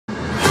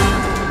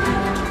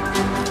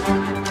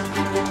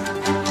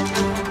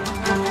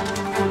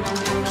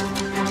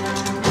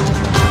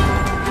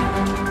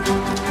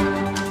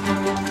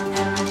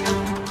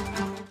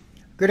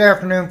Good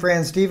afternoon,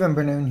 friends. Stephen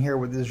Benoon here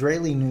with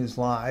Israeli News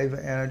Live,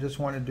 and I just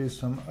want to do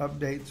some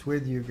updates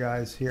with you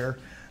guys here.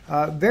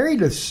 Very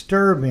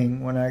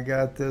disturbing when I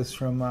got this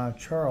from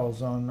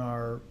Charles on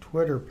our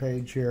Twitter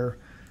page here.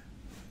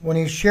 When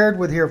he shared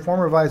with here,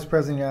 former Vice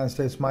President of the United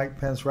States Mike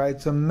Pence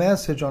writes a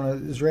message on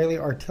Israeli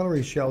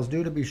artillery shells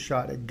due to be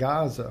shot at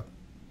Gaza.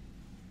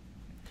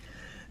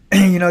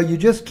 You know, you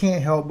just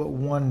can't help but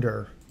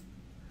wonder,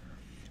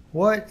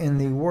 what in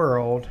the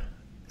world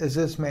is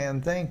this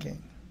man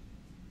thinking?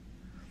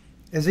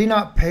 Has he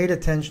not paid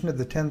attention to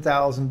the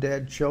 10,000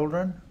 dead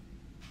children?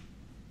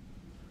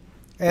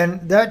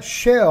 And that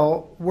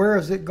shell, where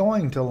is it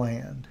going to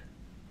land?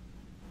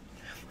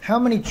 How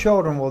many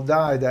children will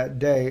die that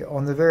day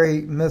on the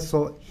very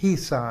missile he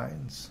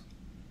signs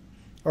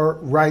or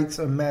writes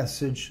a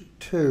message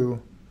to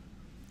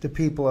the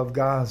people of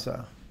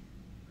Gaza?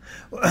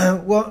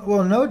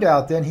 Well, no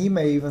doubt then he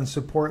may even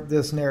support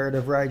this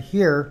narrative right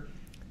here.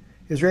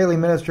 Israeli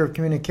Minister of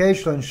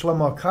Communication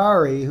Shlomo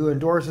Kari, who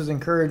endorses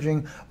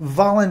encouraging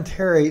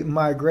voluntary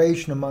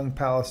migration among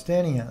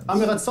Palestinians.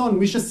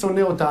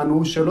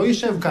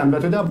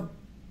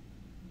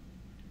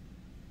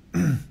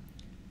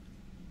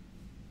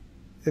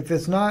 If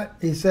it's not,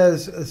 he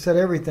said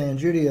everything in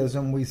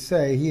Judaism we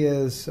say.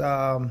 He said,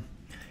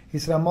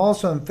 I'm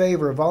also in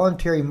favor of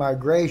voluntary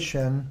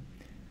migration,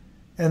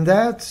 and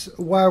that's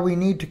why we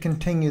need to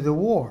continue the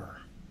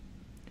war.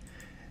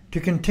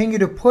 To continue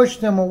to push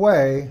them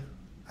away,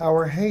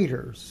 our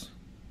haters,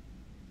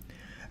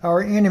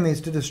 our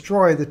enemies, to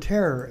destroy the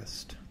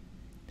terrorists,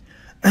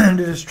 to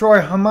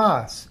destroy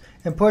Hamas,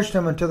 and push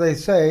them until they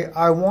say,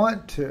 I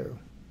want to.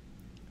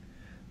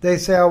 They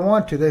say, I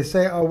want to. They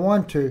say, I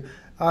want to.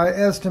 I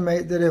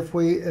estimate that if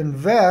we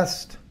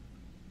invest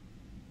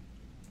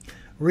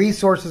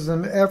resources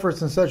and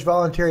efforts in such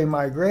voluntary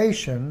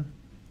migration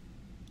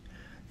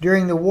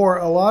during the war,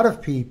 a lot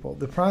of people,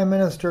 the Prime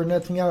Minister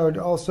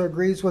Netanyahu also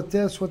agrees with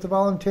this, with the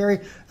voluntary.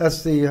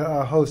 That's the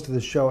host of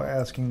the show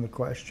asking the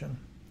question.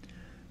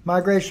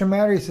 Migration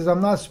matters. He says, I'm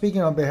not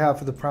speaking on behalf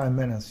of the Prime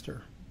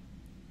Minister.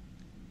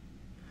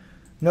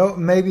 No,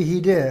 maybe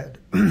he did,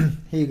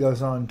 he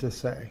goes on to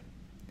say.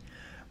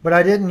 But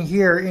I didn't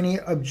hear any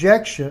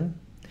objection.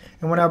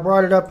 And when I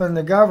brought it up in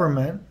the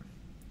government,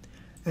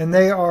 and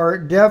they are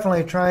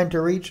definitely trying to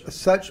reach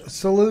such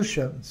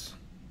solutions.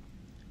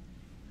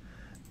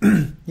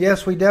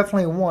 Yes, we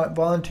definitely want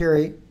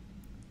voluntary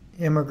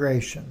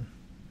immigration.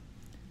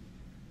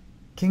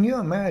 Can you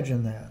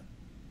imagine that?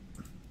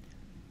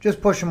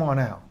 Just push them on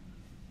out.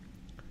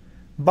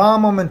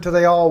 Bomb them until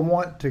they all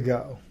want to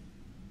go.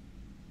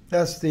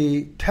 That's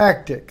the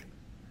tactic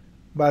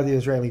by the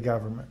Israeli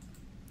government.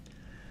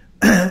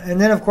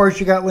 And then, of course,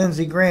 you got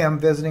Lindsey Graham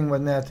visiting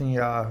with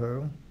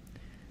Netanyahu.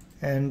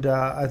 And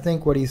I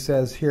think what he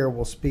says here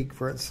will speak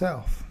for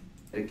itself.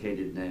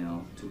 Dedicated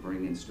now to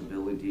bringing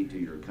stability to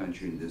your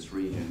country in this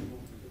region,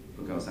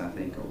 because I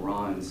think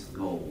Iran's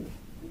goal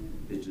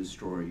is to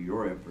destroy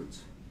your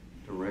efforts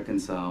to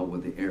reconcile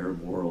with the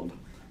Arab world.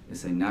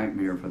 It's a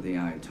nightmare for the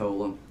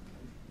Ayatollah.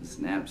 It's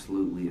an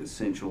absolutely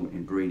essential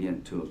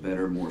ingredient to a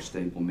better, more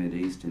stable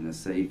Mideast and a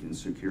safe and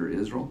secure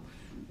Israel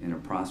and a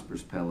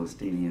prosperous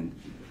Palestinian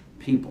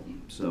people.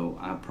 So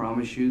I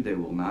promise you they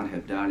will not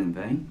have died in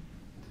vain.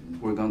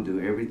 We're going to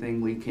do everything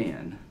we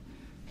can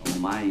on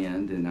my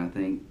end, and I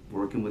think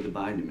working with the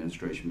Biden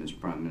administration, Mr.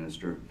 Prime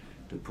Minister,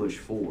 to push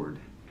forward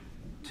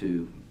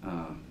to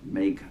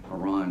make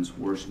Iran's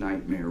worst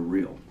nightmare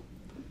real.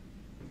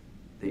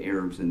 The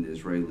Arabs and the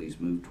Israelis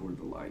move toward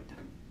the light.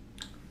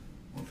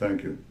 Well,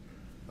 thank you.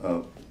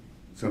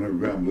 Senator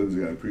Graham,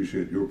 Lindsey, I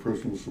appreciate your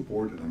personal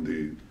support and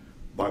the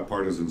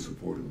bipartisan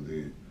support of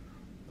the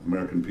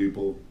American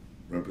people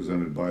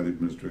represented by the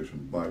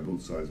administration, by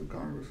both sides of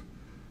Congress.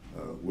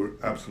 We're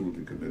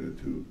absolutely committed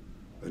to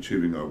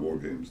achieving our war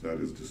games. That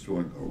is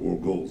destroying our war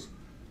goals,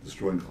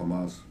 destroying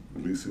Hamas,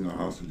 releasing our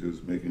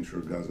hostages, making sure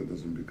Gaza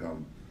doesn't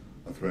become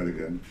a threat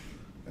again,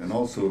 and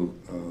also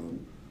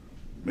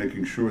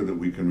making sure that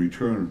we can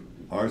return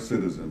our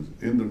citizens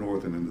in the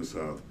north and in the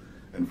south.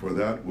 And for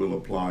that, we'll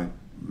apply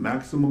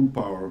maximum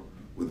power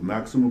with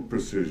maximum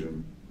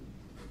precision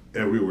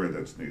everywhere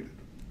that's needed.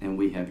 And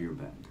we have your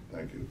back.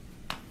 Thank you.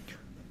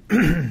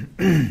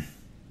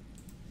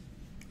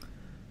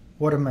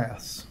 What a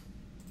mess.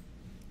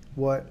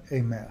 What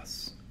a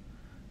mess.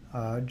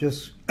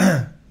 Just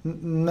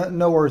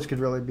no words could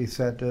really be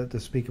said to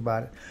speak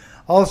about it.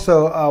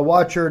 Also,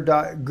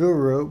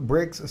 Watcher.guru,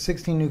 BRICS,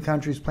 16 new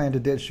countries plan to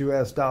ditch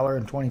U.S. dollar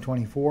in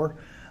 2024.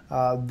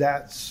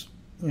 That's,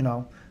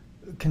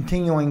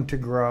 continuing to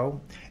grow.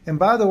 And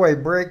by the way,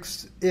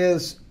 BRICS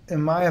is,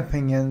 in my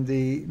opinion,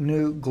 the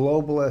new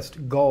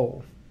globalist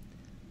goal.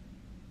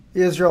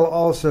 Israel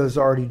also has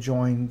already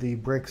joined the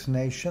BRICS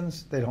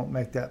nations. They don't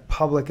make that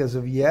public as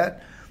of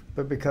yet,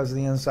 but because of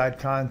the inside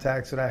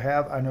contacts that I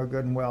have, I know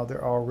good and well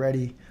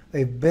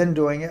they've been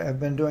doing it, have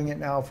been doing it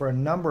now for a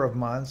number of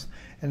months,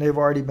 and they've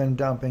already been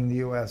dumping the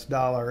U.S.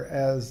 dollar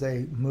as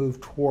they move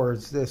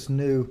towards this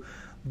new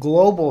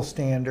global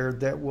standard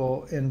that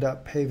will end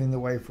up paving the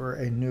way for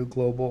a new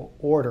global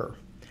order.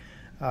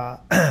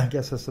 I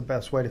guess that's the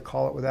best way to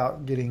call it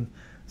without getting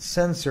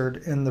censored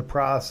in the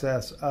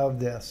process of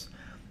this.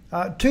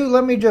 Two,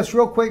 let me just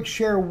real quick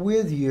share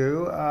with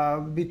you,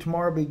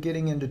 tomorrow I'll be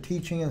getting into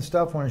teaching and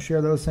stuff. I want to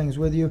share those things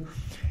with you.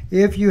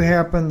 If you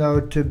happen, though,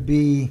 to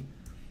be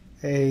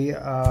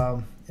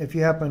if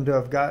you happen to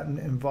have gotten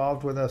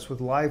involved with us with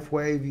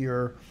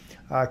LifeWave,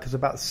 because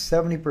about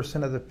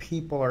 70% of the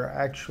people are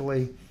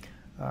actually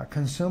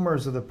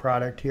consumers of the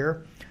product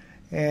here.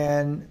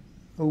 And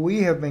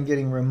we have been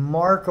getting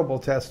remarkable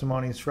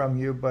testimonies from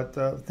you, but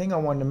the thing I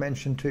wanted to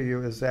mention to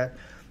you is that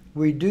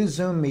we do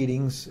Zoom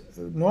meetings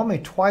normally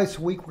twice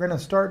a week. We're going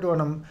to start doing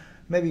them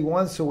maybe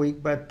once a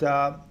week, but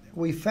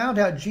we found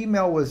out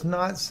Gmail was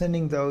not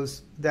sending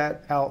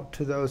that out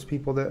to those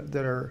people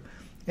that are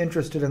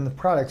interested in the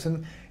products.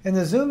 And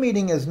the Zoom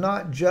meeting is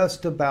not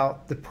just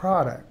about the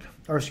product,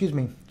 or excuse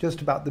me,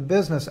 just about the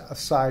business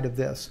side of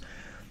this.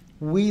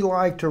 We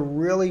like to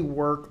really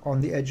work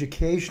on the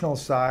educational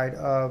side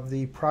of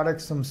the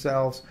products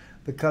themselves,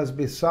 because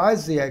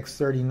besides the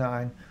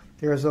X39,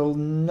 there's a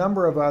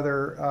number of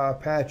other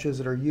patches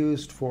that are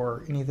used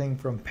for anything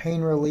from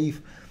pain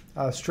relief,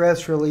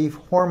 stress relief,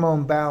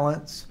 hormone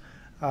balance,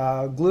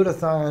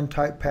 glutathione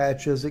type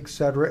patches,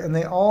 etc. And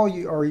they all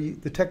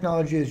the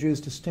technology is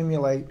used to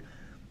stimulate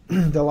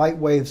the light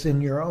waves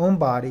in your own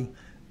body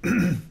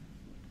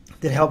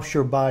that helps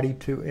your body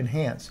to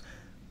enhance.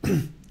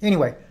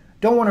 Anyway,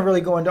 don't want to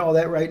really go into all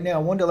that right now.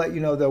 I wanted to let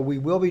you know, though, we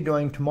will be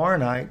doing tomorrow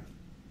night,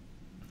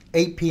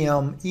 8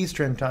 p.m.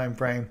 Eastern time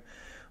frame.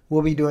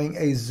 We'll be doing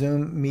a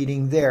Zoom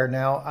meeting there.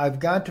 Now, I've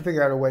got to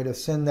figure out a way to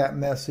send that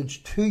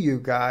message to you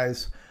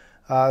guys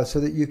so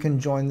that you can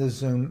join the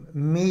Zoom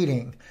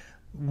meeting.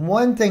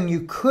 One thing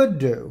you could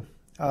do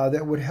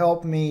that would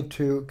help me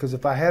to, because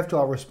if I have to,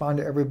 I'll respond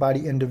to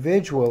everybody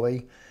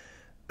individually,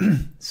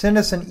 send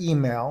us an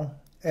email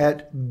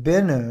at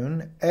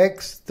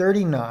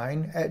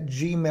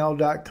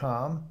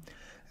benunx39@gmail.com.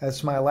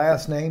 That's my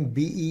last name,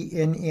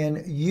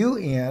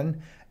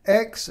 BENNUN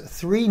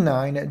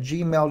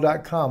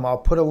x39@gmail.com. I'll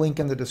put a link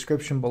in the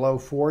description below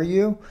for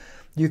you.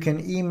 You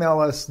can email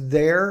us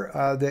there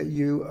that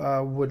you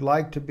would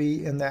like to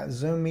be in that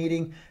Zoom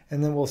meeting,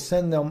 and then we'll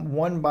send them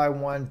one by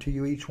one to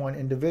you, each one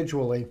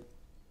individually,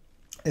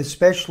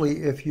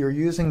 especially if you're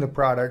using the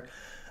product.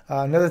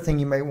 Another thing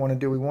you may want to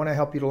do, we want to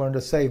help you to learn to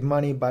save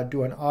money by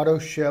doing auto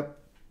ship.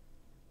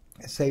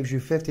 It saves you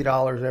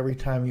 $50 every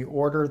time you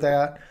order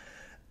that.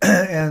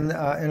 And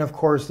of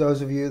course,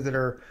 those of you that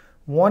are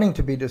wanting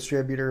to be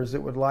distributors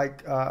that would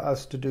like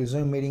us to do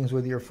Zoom meetings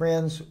with your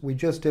friends, we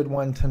just did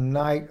one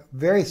tonight,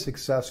 very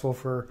successful,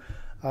 for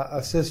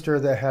a sister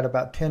that had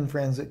about 10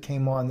 friends that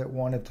came on that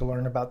wanted to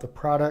learn about the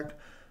product.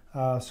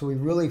 So we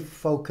really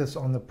focus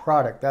on the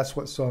product. That's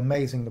what's so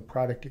amazing, the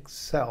product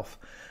itself.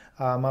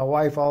 My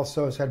wife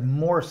also has had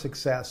more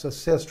success. A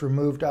cyst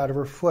removed out of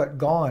her foot,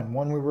 gone.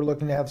 One we were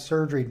looking to have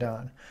surgery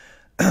done.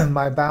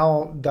 My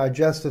bowel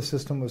digestive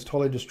system was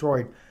totally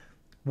destroyed.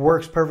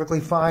 Works perfectly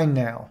fine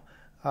now.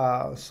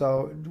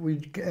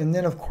 And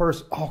then of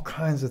course, all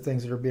kinds of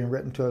things that are being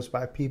written to us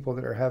by people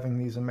that are having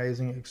these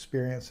amazing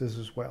experiences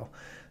as well.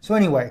 So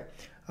anyway,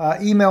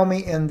 email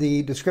me in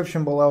the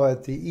description below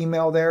at the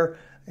email there,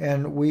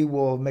 and we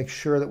will make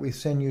sure that we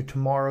send you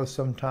tomorrow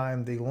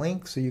sometime the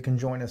link so you can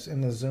join us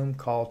in the Zoom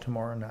call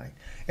tomorrow night.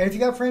 And if you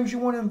got friends you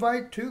want to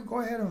invite too,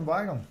 go ahead and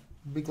invite them.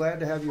 We'll be glad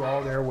to have you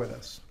all there with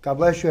us. God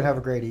bless you and have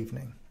a great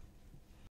evening.